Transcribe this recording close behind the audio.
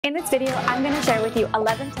In this video, I'm going to share with you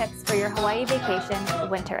 11 tips for your Hawaii vacation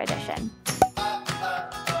winter edition.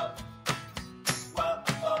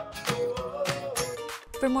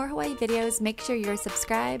 For more Hawaii videos, make sure you're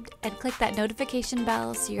subscribed and click that notification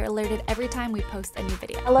bell so you're alerted every time we post a new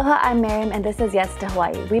video. Aloha, I'm Mariam and this is Yes to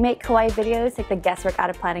Hawaii. We make Hawaii videos, take the guesswork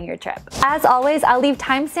out of planning your trip. As always, I'll leave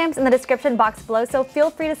timestamps in the description box below, so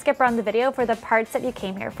feel free to skip around the video for the parts that you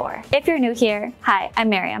came here for. If you're new here, hi, I'm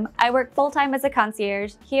Mariam. I work full-time as a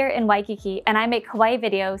concierge here in Waikiki and I make Hawaii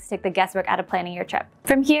videos to take the guesswork out of planning your trip.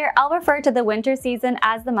 From here, I'll refer to the winter season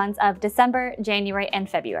as the months of December, January, and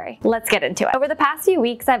February. Let's get into it. Over the past few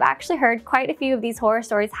weeks, I've actually heard quite a few of these horror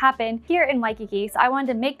stories happen here in Waikiki, so I wanted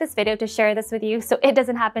to make this video to share this with you so it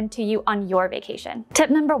doesn't happen to you on your vacation. Tip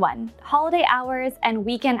number 1, holiday hours and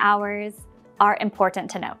weekend hours are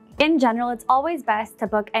important to note. In general, it's always best to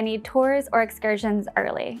book any tours or excursions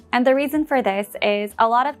early. And the reason for this is a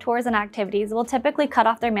lot of tours and activities will typically cut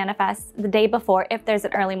off their manifests the day before if there's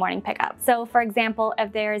an early morning pickup. So for example,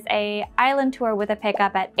 if there's an island tour with a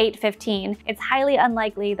pickup at 8:15, it's highly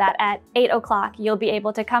unlikely that at 8 o'clock you'll be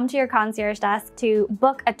able to come to your concierge desk to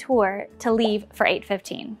book a tour to leave for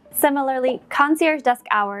 8:15. Similarly, concierge desk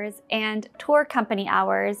hours and tour company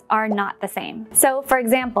hours are not the same. So for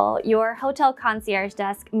example, your hotel concierge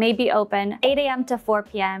desk may be open 8 a.m. to 4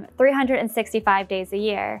 p.m. 365 days a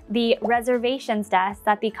year. The reservations desk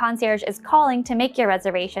that the concierge is calling to make your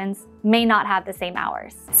reservations may not have the same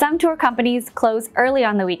hours. Some tour companies close early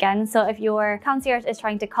on the weekend, so if your concierge is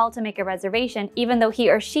trying to call to make a reservation, even though he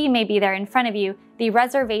or she may be there in front of you, the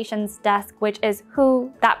reservations desk, which is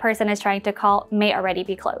who that person is trying to call, may already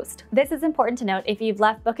be closed. This is important to note if you've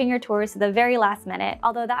left booking your tours to the very last minute.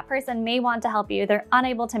 Although that person may want to help you, they're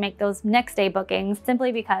unable to make those next day bookings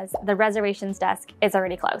simply because the reservations desk is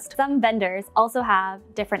already closed. Some vendors also have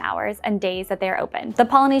different hours and days that they're open. The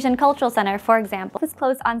Polynesian Cultural Center, for example, is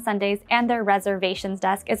closed on Sundays and their reservations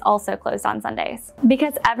desk is also closed on Sundays.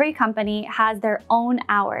 Because every company has their own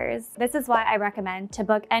hours, this is why I recommend to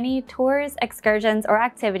book any tours, excursions, or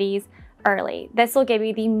activities early. This will give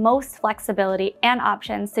you the most flexibility and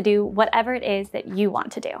options to do whatever it is that you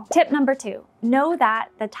want to do. Tip number 2, know that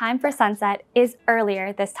the time for sunset is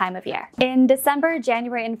earlier this time of year. In December,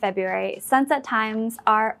 January, and February, sunset times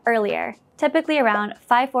are earlier, typically around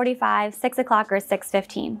 5:45, 6 o'clock, or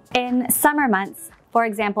 6:15. In summer months, for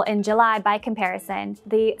example, in July, by comparison,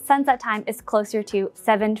 the sunset time is closer to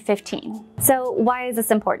 7:15. So why is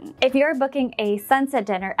this important? If you're booking a sunset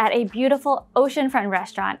dinner at a beautiful oceanfront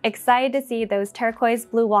restaurant, excited to see those turquoise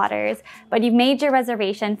blue waters, but you've made your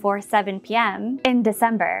reservation for 7 p.m. in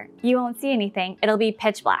December, you won't see anything. It'll be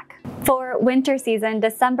pitch black. For winter season,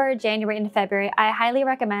 December, January, and February, I highly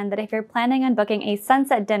recommend that if you're planning on booking a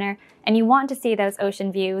sunset dinner and you want to see those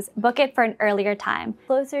ocean views, book it for an earlier time,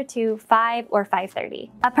 closer to 5 or 5:30.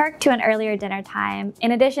 A perk to an earlier dinner time,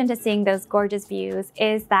 in addition to seeing those gorgeous views,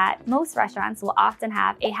 is that most restaurants will often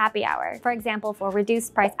have a happy hour, for example, for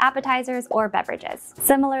reduced price appetizers or beverages.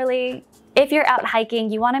 Similarly, if you're out hiking,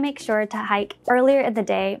 you want to make sure to hike earlier in the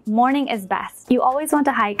day. Morning is best. You always want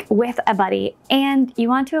to hike with a buddy, and you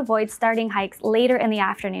want to avoid starting hikes later in the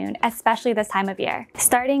afternoon, especially this time of year.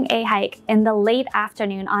 Starting a hike in the late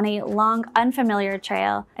afternoon on a long, unfamiliar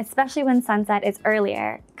trail, especially when sunset is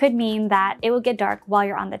earlier, could mean that it will get dark while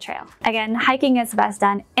you're on the trail. Again, hiking is best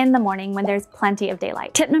done in the morning when there's plenty of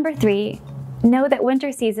daylight. Tip number 3, know that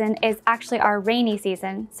winter season is actually our rainy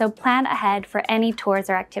season, so plan ahead for any tours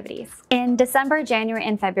or activities. In December, January,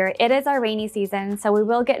 and February, it is our rainy season, so we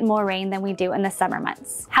will get more rain than we do in the summer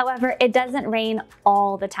months. However, it doesn't rain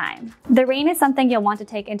all the time. The rain is something you'll want to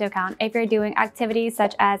take into account if you're doing activities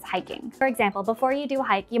such as hiking. For example, before you do a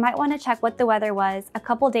hike, you might want to check what the weather was a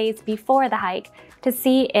couple days before the hike to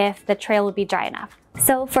see if the trail will be dry enough.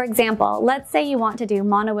 So for example, let's say you want to do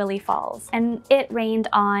Monowili Falls and it rained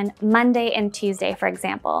on Monday and Tuesday, for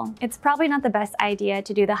example. It's probably not the best idea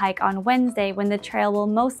to do the hike on Wednesday when the trail will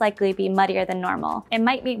most likely be muddier than normal. It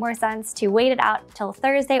might make more sense to wait it out till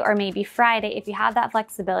Thursday or maybe Friday if you have that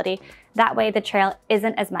flexibility. That way the trail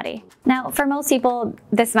isn't as muddy. Now, for most people,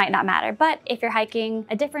 this might not matter, but if you're hiking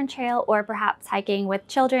a different trail or perhaps hiking with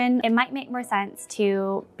children, it might make more sense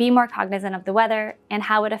to be more cognizant of the weather and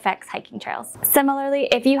how it affects hiking trails. Similarly,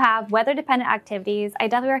 if you have weather-dependent activities, I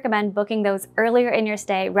definitely recommend booking those earlier in your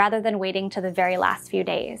stay rather than waiting to the very last few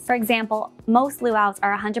days. For example, most luau's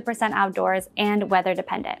are 100% outdoors and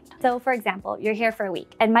weather-dependent. So for example, you're here for a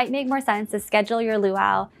week. It might make more sense to schedule your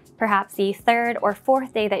luau perhaps the third or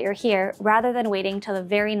fourth day that you're here, rather than waiting till the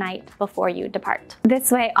very night before you depart.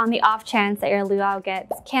 This way, on the off chance that your luau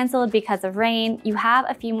gets canceled because of rain, you have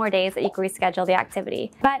a few more days that you can reschedule the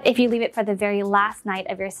activity. But if you leave it for the very last night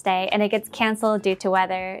of your stay and it gets canceled due to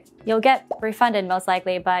weather, you'll get refunded most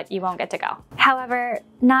likely, but you won't get to go. However,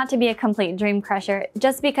 not to be a complete dream crusher,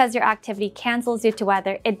 just because your activity cancels due to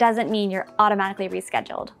weather, it doesn't mean you're automatically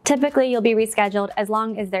rescheduled. Typically, you'll be rescheduled as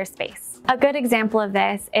long as there's space. A good example of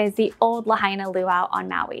this is the old Lahaina luau on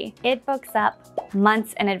Maui. It books up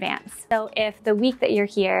months in advance. So if the week that you're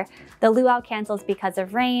here, the luau cancels because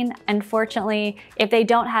of rain, unfortunately, if they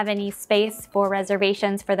don't have any space for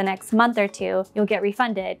reservations for the next month or two, you'll get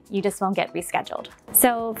refunded. You just won't get rescheduled.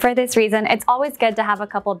 So for this reason, it's always good to have a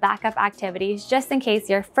couple backup activities just in case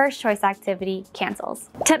your first choice activity cancels.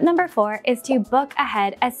 Tip number 4 is to book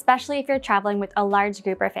ahead, especially if you're traveling with a large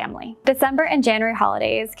group or family. December and January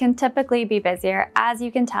holidays can typically be busier, as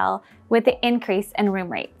you can tell with the increase in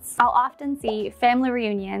room rates. I'll often see family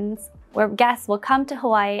reunions where guests will come to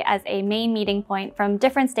Hawaii as a main meeting point from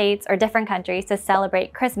different states or different countries to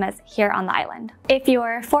celebrate Christmas here on the island. If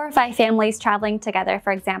you're 4 or 5 families traveling together,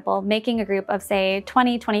 for example, making a group of say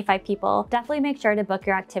 20-25 people, definitely make sure to book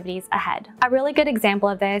your activities ahead. A really good example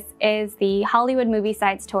of this is the Hollywood movie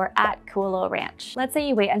sites tour at Kualoa Ranch. Let's say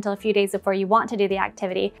you wait until a few days before you want to do the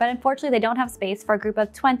activity, but unfortunately they don't have space for a group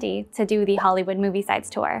of 20 to do the Hollywood movie sites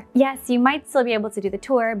tour. Yes, you might still be able to do the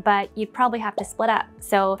tour, but you'd probably have to split up.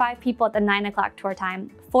 So 5 people at the 9 o'clock tour time,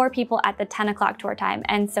 4 people at the 10 o'clock tour time,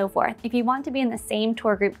 and so forth. If you want to be in the same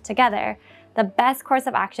tour group together, the best course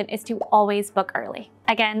of action is to always book early.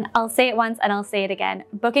 Again, I'll say it once and I'll say it again.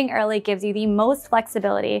 Booking early gives you the most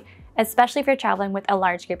flexibility, especially if you're traveling with a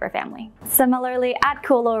large group or family. Similarly, at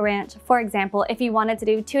Kualoa Ranch, for example, if you wanted to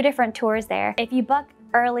do 2 different tours there, if you book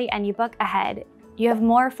early and you book ahead, you have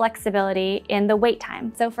more flexibility in the wait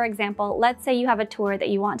time. So for example, let's say you have a tour that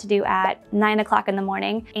you want to do at 9 o'clock in the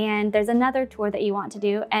morning, and there's another tour that you want to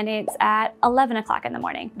do and it's at 11 o'clock in the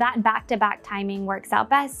morning. That back-to-back timing works out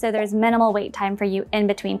best, so there's minimal wait time for you in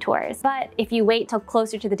between tours. But if you wait till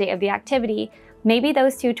closer to the date of the activity, maybe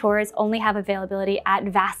those 2 tours only have availability at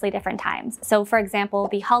vastly different times. So for example,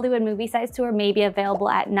 the Hollywood movie sites tour may be available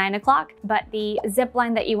at 9 o'clock, but the zip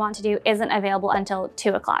line that you want to do isn't available until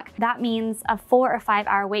 2 o'clock. That means a 4 or 5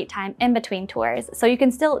 hour wait time in between tours. So you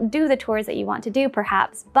can still do the tours that you want to do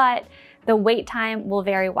perhaps, but the wait time will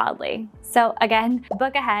vary wildly. So again,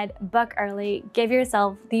 book ahead, book early, give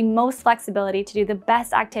yourself the most flexibility to do the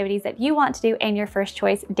best activities that you want to do in your first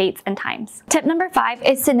choice dates and times. Tip number 5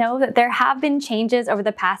 is to know that there have been changes over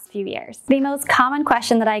the past few years. The most common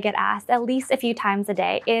question that I get asked at least a few times a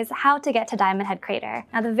day is how to get to Diamond Head Crater.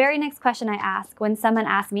 Now the very next question I ask when someone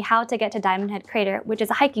asks me how to get to Diamond Head Crater, which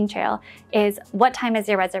is a hiking trail, is what time is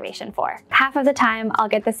your reservation for? Half of the time I'll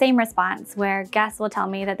get the same response where guests will tell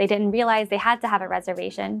me that they didn't realize they had to have a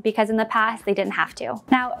reservation because in the past they didn't have to.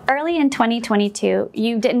 Now, early in 2022,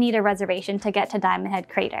 you didn't need a reservation to get to Diamond Head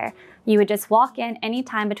Crater. You would just walk in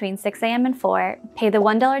anytime between 6 a.m. and 4, pay the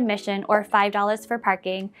 $1 admission or $5 for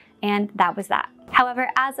parking, and that was that. However,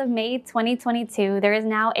 as of May 2022, there is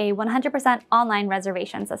now a 100% online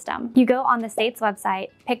reservation system. You go on the state's website,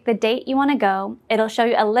 pick the date you want to go, it'll show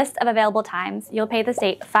you a list of available times. You'll pay the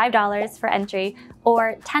state $5 for entry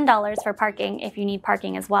or $10 for parking if you need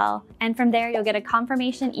parking as well. And from there, you'll get a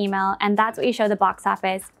confirmation email, and that's what you show the box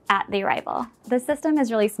office at the arrival. The system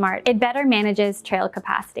is really smart. It better manages trail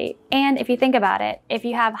capacity. And if you think about it, if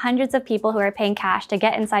you have hundreds of people who are paying cash to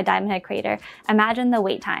get inside Diamond Head Crater, imagine the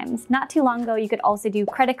wait times. Not too long ago, you could also do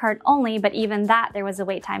credit card only, but even that, there was a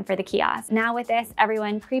wait time for the kiosk. Now with this,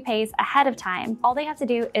 everyone prepays ahead of time. All they have to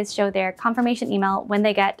do is show their confirmation email when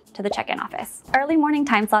they get to the check-in office. Early morning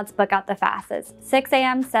time slots book out the fastest. 6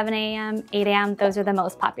 a.m., 7 a.m., 8 a.m., those are the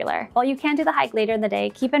most popular. While you can do the hike later in the day,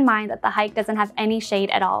 keep in mind that the hike doesn't have any shade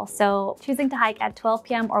at all. So choosing to hike at 12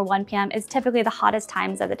 p.m. or 1 p.m. is typically the hottest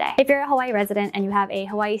times of the day. If you're a Hawaii resident and you have a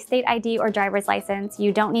Hawaii state ID or driver's license,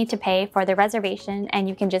 you don't need to pay for the reservation and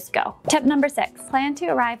you can just go. Tip number 6, plan to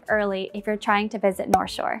arrive early if you're trying to visit North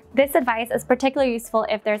Shore. This advice is particularly useful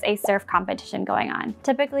if there's a surf competition going on.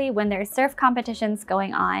 Typically, when there's surf competitions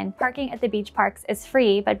going on, parking at the beach parks is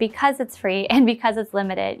free, but because it's free and because it's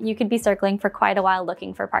limited, you could be circling for quite a while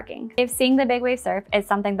looking for parking. If seeing the big wave surf is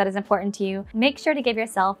something that is important to you, make sure to give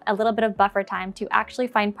yourself a little bit of buffer time to actually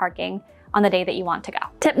find parking on the day that you want to go.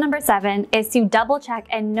 Tip number 7 is to double check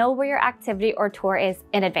and know where your activity or tour is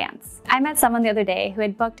in advance. I met someone the other day who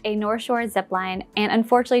had booked a North Shore zipline and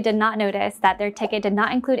unfortunately did not notice that their ticket did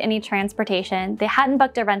not include any transportation, they hadn't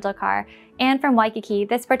booked a rental car, And from Waikiki,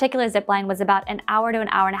 this particular zip line was about an hour to an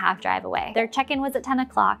hour and a half drive away. Their check-in was at 10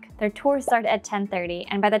 o'clock, their tour started at 10:30,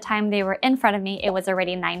 and by the time they were in front of me, it was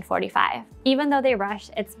already 9:45. Even though they rushed,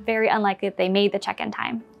 it's very unlikely that they made the check-in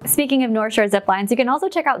time. Speaking of North Shore zip lines, you can also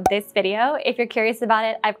check out this video if you're curious about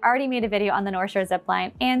it. I've already made a video on the North Shore zip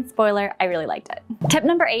line, and spoiler, I really liked it. Tip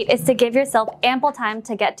number 8 is to give yourself ample time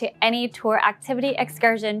to get to any tour activity,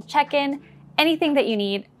 excursion, check-in, anything that you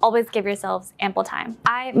need. Always give yourselves ample time.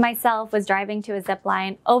 I myself was driving to a zip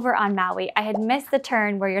line over on Maui. I had missed the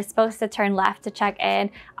turn where you're supposed to turn left to check in.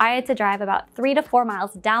 I had to drive about 3 to 4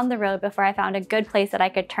 miles down the road before I found a good place that I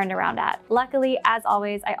could turn around at. Luckily, as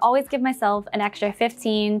always, I always give myself an extra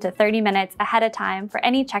 15 to 30 minutes ahead of time for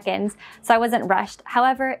any check-ins, so I wasn't rushed.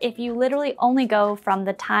 However, if you literally only go from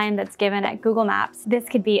the time that's given at Google Maps, this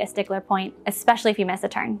could be a stickler point, especially if you miss a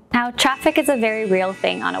turn. Now, traffic is a very real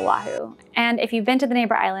thing on Oahu. And if you've been to the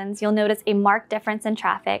neighbor islands, you'll notice a marked difference in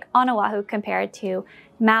traffic on Oahu compared to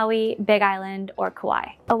Maui, Big Island, or Kauai.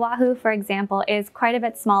 Oahu, for example, is quite a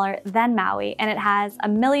bit smaller than Maui, and it has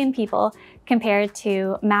 1 million people compared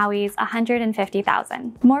to Maui's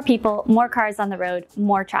 150,000. More people, more cars on the road,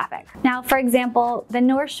 more traffic. Now, for example, the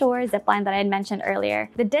North Shore zipline that I had mentioned earlier,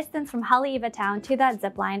 the distance from Haleiwa town to that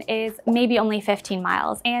zipline is maybe only 15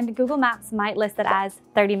 miles, and Google Maps might list it as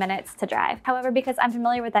 30 minutes to drive. However, because I'm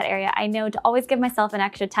familiar with that area, I know to always give myself an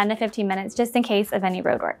extra 10 to 15 minutes just in case of any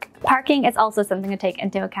road work. Parking is also something to take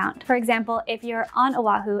into account. For example, if you're on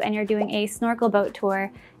Oahu and you're doing a snorkel boat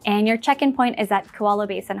tour and your check-in point is at Kewalo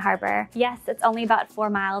Basin Harbor, yes, it's only about 4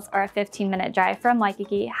 miles or a 15-minute drive from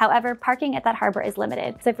Waikiki. However, parking at that harbor is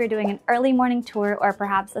limited. So if you're doing an early morning tour or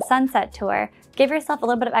perhaps a sunset tour, give yourself a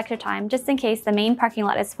little bit of extra time just in case the main parking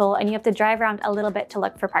lot is full and you have to drive around a little bit to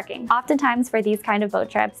look for parking. Oftentimes for these kind of boat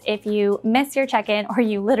trips, if you miss your check-in or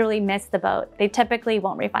you literally miss the boat, they typically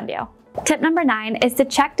won't refund you. Tip number 9 is to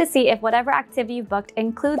check to see if whatever activity you've booked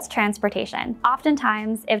includes transportation.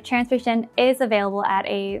 Oftentimes, if transportation is available at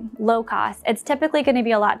a low cost, it's typically going to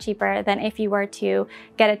be a lot cheaper than if you were to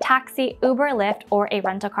get a taxi, Uber, Lyft, or a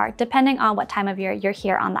rental car, depending on what time of year you're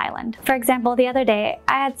here on the island. For example, the other day,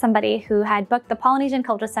 I had somebody who had booked the Polynesian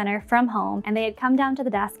Culture Center from home, and they had come down to the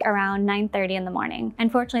desk around 9:30 in the morning.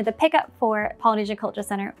 Unfortunately, the pickup for Polynesian Culture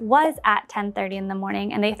Center was at 10:30 in the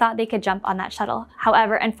morning, and they thought they could jump on that shuttle.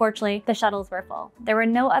 However, unfortunately, the shuttles were full. There were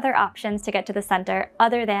no other options to get to the center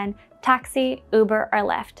other than taxi, Uber, or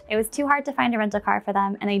Lyft. It was too hard to find a rental car for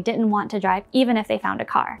them, and they didn't want to drive even if they found a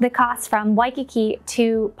car. The cost from Waikiki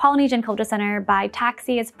to Polynesian Culture Center by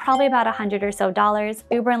taxi is probably about $100 or so.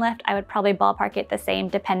 Uber and Lyft, I would probably ballpark it the same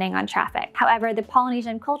depending on traffic. However, the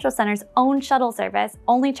Polynesian Cultural Center's own shuttle service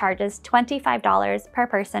only charges $25 per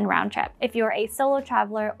person round trip. If you're a solo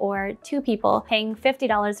traveler or 2 people, paying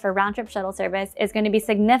 $50 for round trip shuttle service is going to be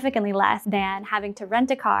significantly less than having to rent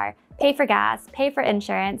a car, pay for gas, pay for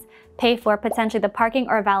insurance, pay for potentially the parking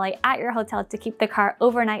or valet at your hotel to keep the car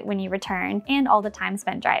overnight when you return, and all the time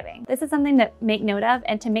spent driving. This is something to make note of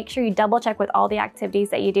and to make sure you double check with all the activities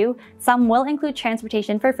that you do. Some will include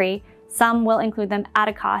transportation for free, some will include them at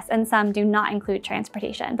a cost, and some do not include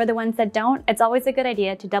transportation. For the ones that don't, it's always a good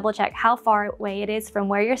idea to double check how far away it is from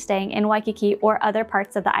where you're staying in Waikiki or other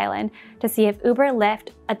parts of the island to see if Uber, Lyft,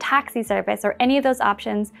 a taxi service, or any of those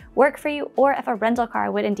options work for you, or if a rental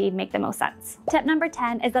car would indeed make the most sense. Tip number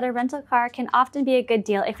 10 is that a rental car can often be a good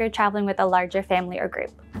deal if you're traveling with a larger family or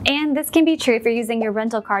group. And this can be true if you're using your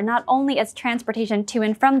rental car not only as transportation to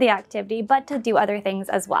and from the activity, but to do other things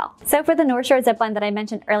as well. So for the North Shore zipline that I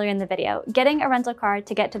mentioned earlier in the video, getting a rental car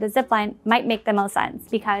to get to the zipline might make the most sense,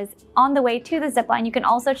 because on the way to the zipline, you can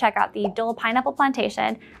also check out the Dole Pineapple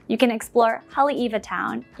Plantation, you can explore Haleiwa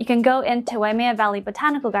town, you can go into Waimea Valley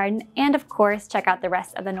Botanical Garden, and of course, check out the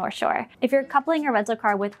rest of the North Shore. If you're coupling a rental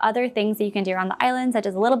car with other things that you can do around the island, such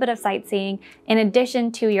as a little bit of sightseeing, in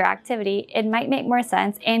addition to your activity, it might make more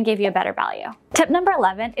sense and give you a better value. Tip number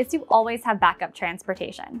 11 is to always have backup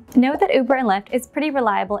transportation. Know that Uber and Lyft is pretty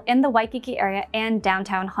reliable in the Waikiki area and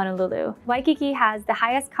downtown Honolulu. Waikiki has the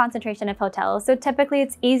highest concentration of hotels, so typically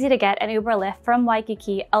it's easy to get an Uber or Lyft from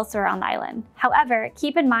Waikiki elsewhere on the island. However,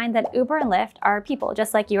 keep in mind that Uber and Lyft are people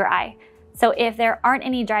just like you or I. So if there aren't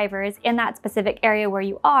any drivers in that specific area where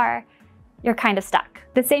you are, you're kind of stuck.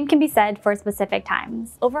 The same can be said for specific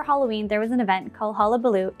times. Over Halloween, there was an event called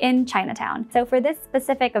Hullabaloo in Chinatown. So for this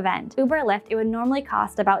specific event, Uber or Lyft, it would normally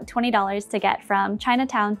cost about $20 to get from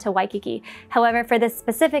Chinatown to Waikiki. However, for this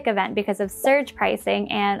specific event, because of surge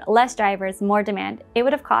pricing and less drivers, more demand, it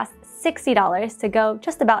would have cost $60 to go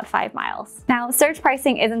just about 5 miles. Now, surge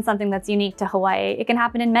pricing isn't something that's unique to Hawaii. It can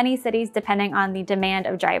happen in many cities depending on the demand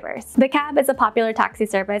of drivers. The Cab is a popular taxi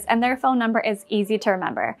service, and their phone number is easy to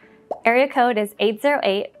remember. Area code is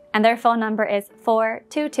and their phone number is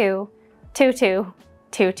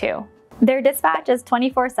 422-2222. Their dispatch is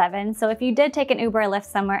 24/7, so if you did take an Uber or Lyft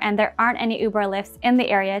somewhere and there aren't any Uber or Lyfts in the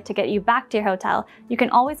area to get you back to your hotel, you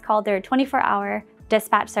can always call their 24-hour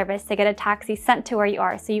dispatch service to get a taxi sent to where you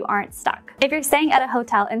are so you aren't stuck. If you're staying at a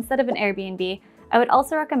hotel instead of an Airbnb, I would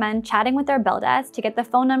also recommend chatting with their bill desk to get the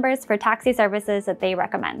phone numbers for taxi services that they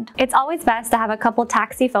recommend. It's always best to have a couple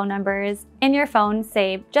taxi phone numbers in your phone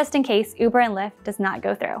saved just in case Uber and Lyft does not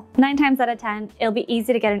go through. 9 times out of 10, it'll be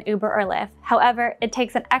easy to get an Uber or Lyft. However, it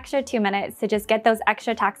takes an extra 2 minutes to just get those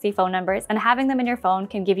extra taxi phone numbers, and having them in your phone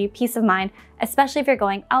can give you peace of mind, especially if you're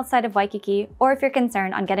going outside of Waikiki or if you're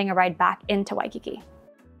concerned on getting a ride back into Waikiki.